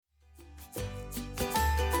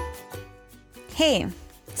Hey,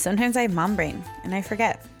 sometimes I have mom brain and I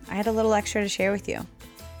forget. I had a little extra to share with you.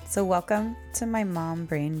 So welcome to my mom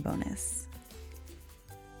brain bonus.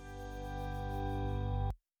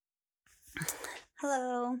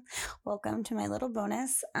 Hello, welcome to my little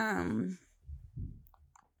bonus.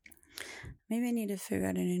 Maybe I need to figure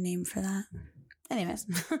out a new name for that. Anyways,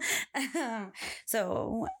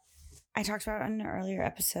 so I talked about in an earlier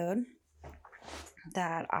episode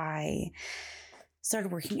that I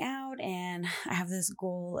started working out and I have this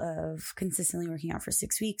goal of consistently working out for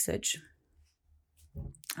 6 weeks, which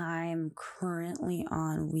I'm currently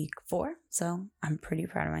on week 4. So I'm pretty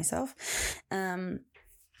proud of myself. But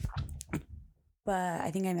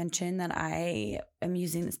I think I mentioned that I am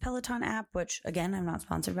using this Peloton app, which again, I'm not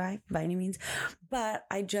sponsored by any means, but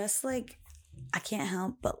I just I can't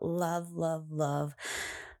help but love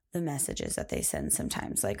the messages that they send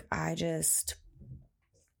sometimes.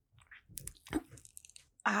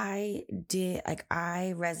 I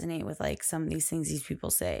resonate with some of these things these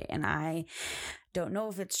people say, and I don't know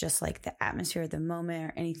if it's just the atmosphere of the moment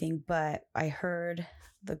or anything, but I heard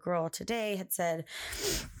the girl today had said,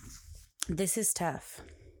 "This is tough,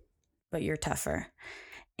 but you're tougher."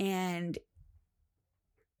 And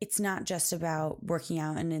it's not just about working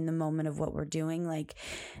out and in the moment of what we're doing.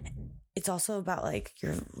 It's also about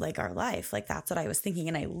our life. That's what I was thinking.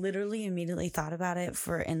 And I literally immediately thought about it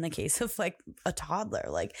in the case of a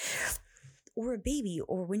toddler, or a baby,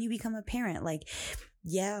 or when you become a parent,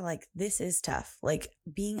 this is tough.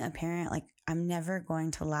 Being a parent, I'm never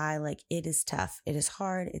going to lie. It is tough. It is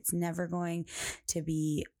hard. It's never going to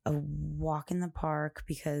be a walk in the park,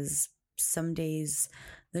 because some days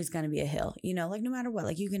there's going to be a hill, no matter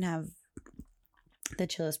what, you can have the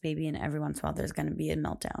chillest baby and every once in a while there's going to be a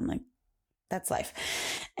meltdown. That's life.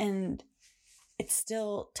 And it's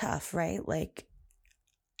still tough, right?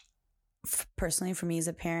 Personally for me as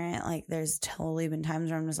a parent, there's totally been times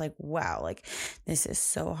where I'm just wow, this is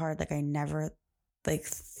so hard. I never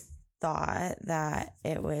thought that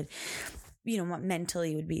it would,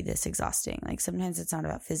 mentally would be this exhausting. Sometimes it's not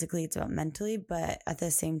about physically, it's about mentally, but at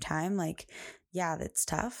the same time, yeah, that's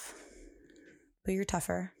tough, but you're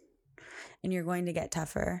tougher, and you're going to get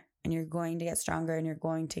tougher, and you're going to get stronger, and you're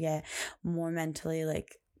going to get more mentally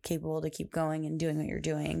capable to keep going and doing what you're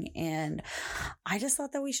doing. And I just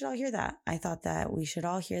thought that we should all hear that. I thought that we should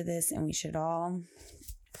all hear this, and we should all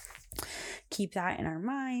keep that in our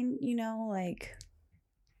mind.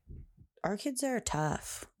 Our kids are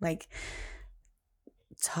tough.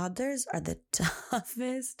 Toddlers are the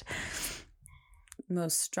toughest,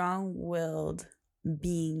 most strong-willed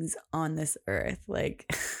beings on this earth.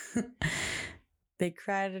 They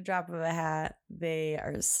cry at a drop of a hat. They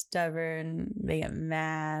are stubborn. They get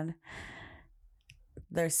mad.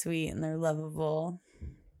 They're sweet and they're lovable.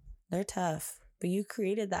 They're tough, but you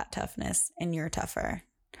created that toughness, and you're tougher.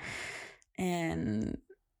 And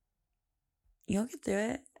you'll get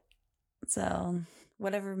through it. So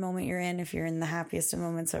whatever moment you're in, if you're in the happiest of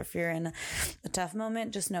moments or if you're in a tough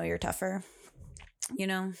moment, just know you're tougher.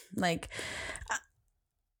 I'm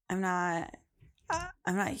not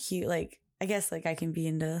huge. I guess I can be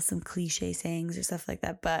into some cliche sayings or stuff like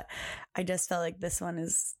that, but I just felt this one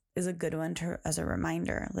is a good one as a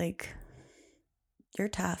reminder. You're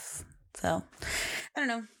tough. So I don't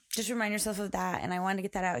know, just remind yourself of that. And I wanted to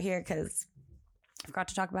get that out here because I forgot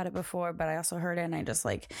to talk about it before, but I also heard it, and I just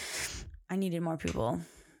I needed more people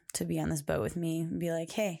to be on this boat with me and be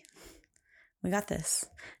hey, we got this.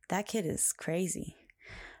 That kid is crazy,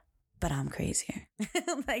 but I'm crazier.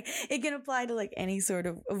 It can apply to any sort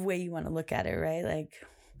of way you want to look at it, right?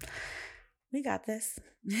 We got this.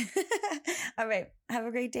 All right. Have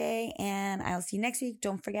a great day, and I'll see you next week.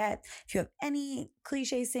 Don't forget, if you have any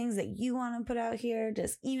cliche things that you want to put out here,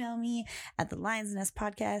 just email me at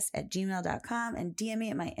thelionsnestpodcast@gmail.com and DM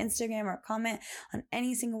me at my Instagram, or comment on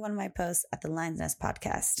any single one of my posts at the Lions Nest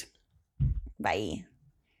Podcast. Bye.